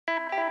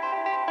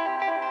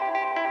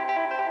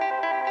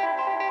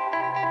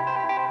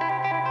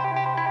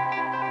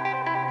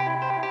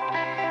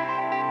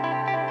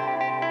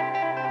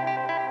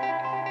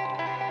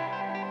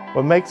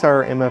What makes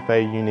our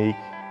MFA unique,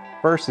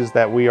 first, is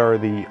that we are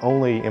the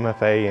only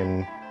MFA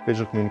in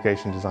visual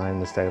communication design in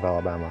the state of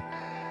Alabama.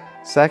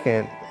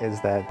 Second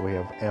is that we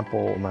have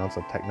ample amounts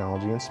of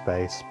technology and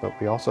space, but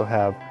we also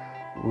have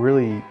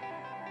really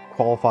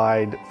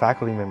qualified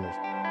faculty members.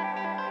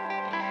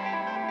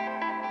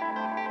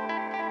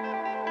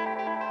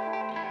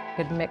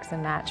 You could mix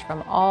and match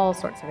from all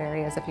sorts of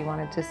areas if you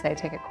wanted to, say,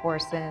 take a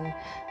course in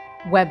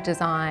web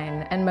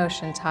design and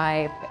motion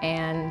type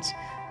and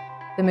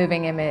the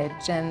moving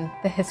image and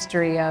the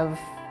history of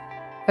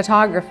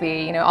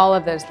photography. You know, all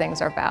of those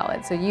things are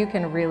valid, so you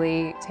can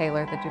really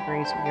tailor the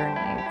degree to your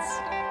needs.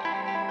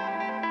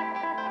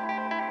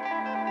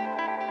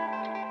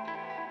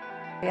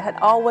 I had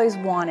always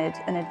wanted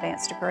an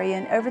advanced degree,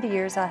 and over the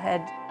years I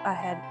had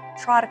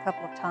tried a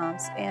couple of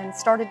times and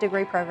started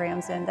degree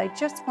programs, and they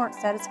just weren't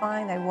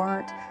satisfying. They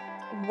weren't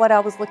what I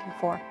was looking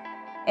for.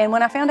 And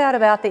when I found out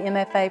about the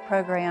MFA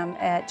program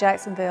at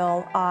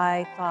Jacksonville,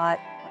 I thought,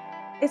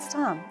 it's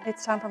time.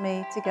 It's time for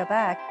me to go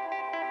back.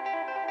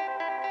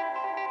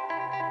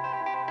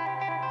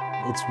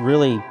 It's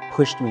really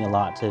pushed me a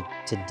lot to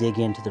dig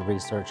into the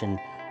research and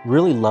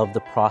really love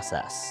the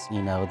process.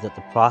 You know, that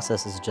the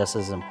process is just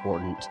as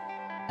important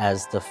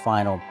as the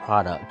final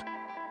product.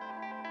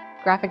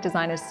 Graphic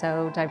design is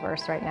so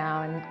diverse right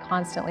now and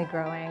constantly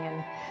growing,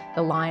 and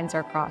the lines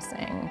are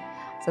crossing,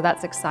 so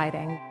that's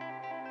exciting.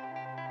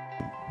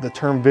 The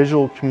term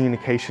visual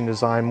communication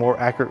design more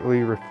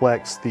accurately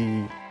reflects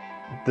the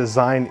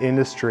design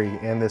industry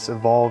and this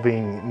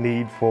evolving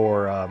need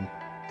for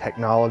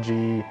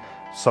technology,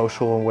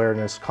 social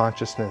awareness,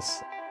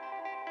 consciousness.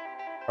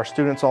 Our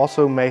students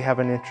also may have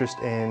an interest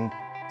in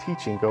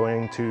teaching,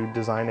 going to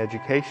design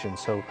education.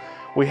 So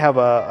we have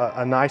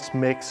a nice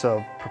mix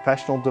of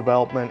professional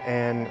development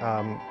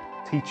and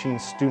teaching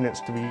students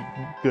to be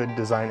good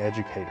design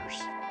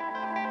educators.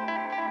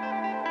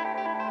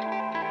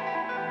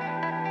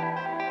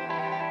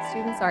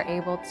 Students are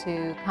able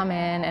to come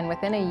in, and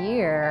within a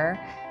year,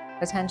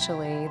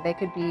 potentially, they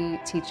could be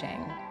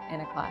teaching in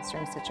a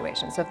classroom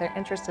situation. So if they're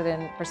interested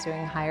in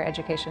pursuing higher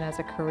education as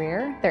a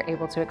career, they're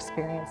able to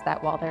experience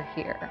that while they're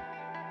here.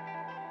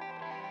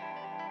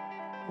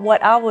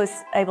 What I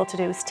was able to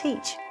do was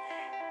teach.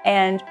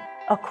 And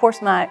of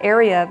course, my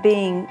area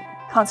being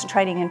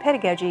concentrating in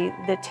pedagogy,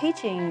 the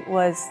teaching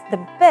was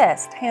the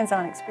best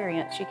hands-on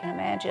experience you can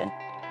imagine.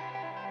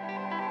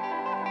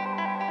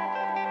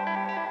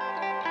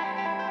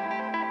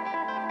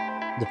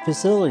 The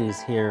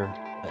facilities here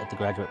at the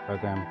graduate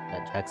program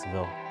at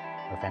Jacksonville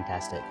are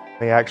fantastic.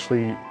 They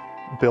actually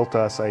built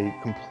us a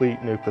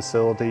complete new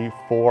facility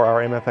for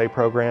our MFA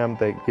program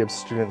that gives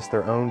students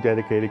their own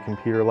dedicated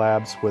computer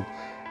labs with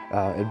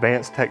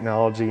advanced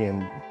technology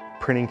and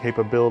printing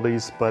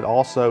capabilities, but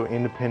also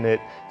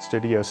independent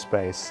studio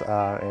space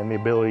and the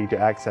ability to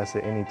access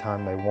it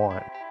anytime they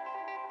want.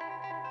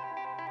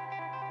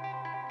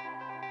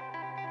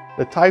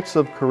 The types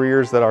of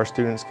careers that our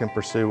students can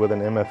pursue with an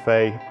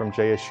MFA from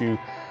JSU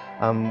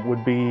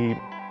would be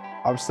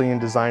obviously in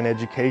design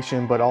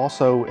education, but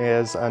also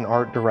as an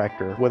art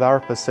director. With our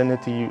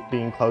vicinity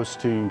being close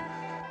to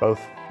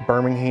both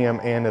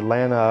Birmingham and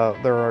Atlanta,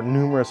 there are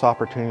numerous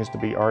opportunities to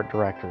be art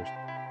directors.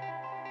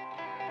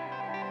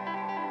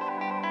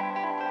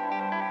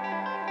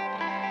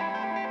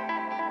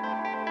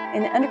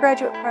 In the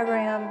undergraduate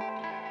program,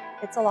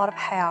 it's a lot of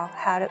how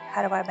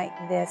do I make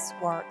this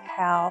work?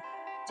 How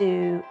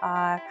do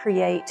I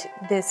create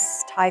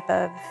this type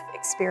of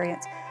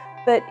experience?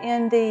 But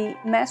in the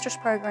master's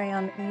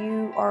program,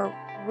 you are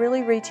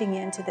really reaching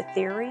into the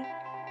theory,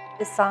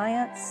 the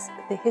science,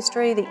 the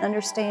history, the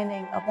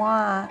understanding of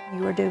why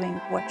you are doing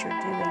what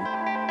you're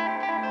doing.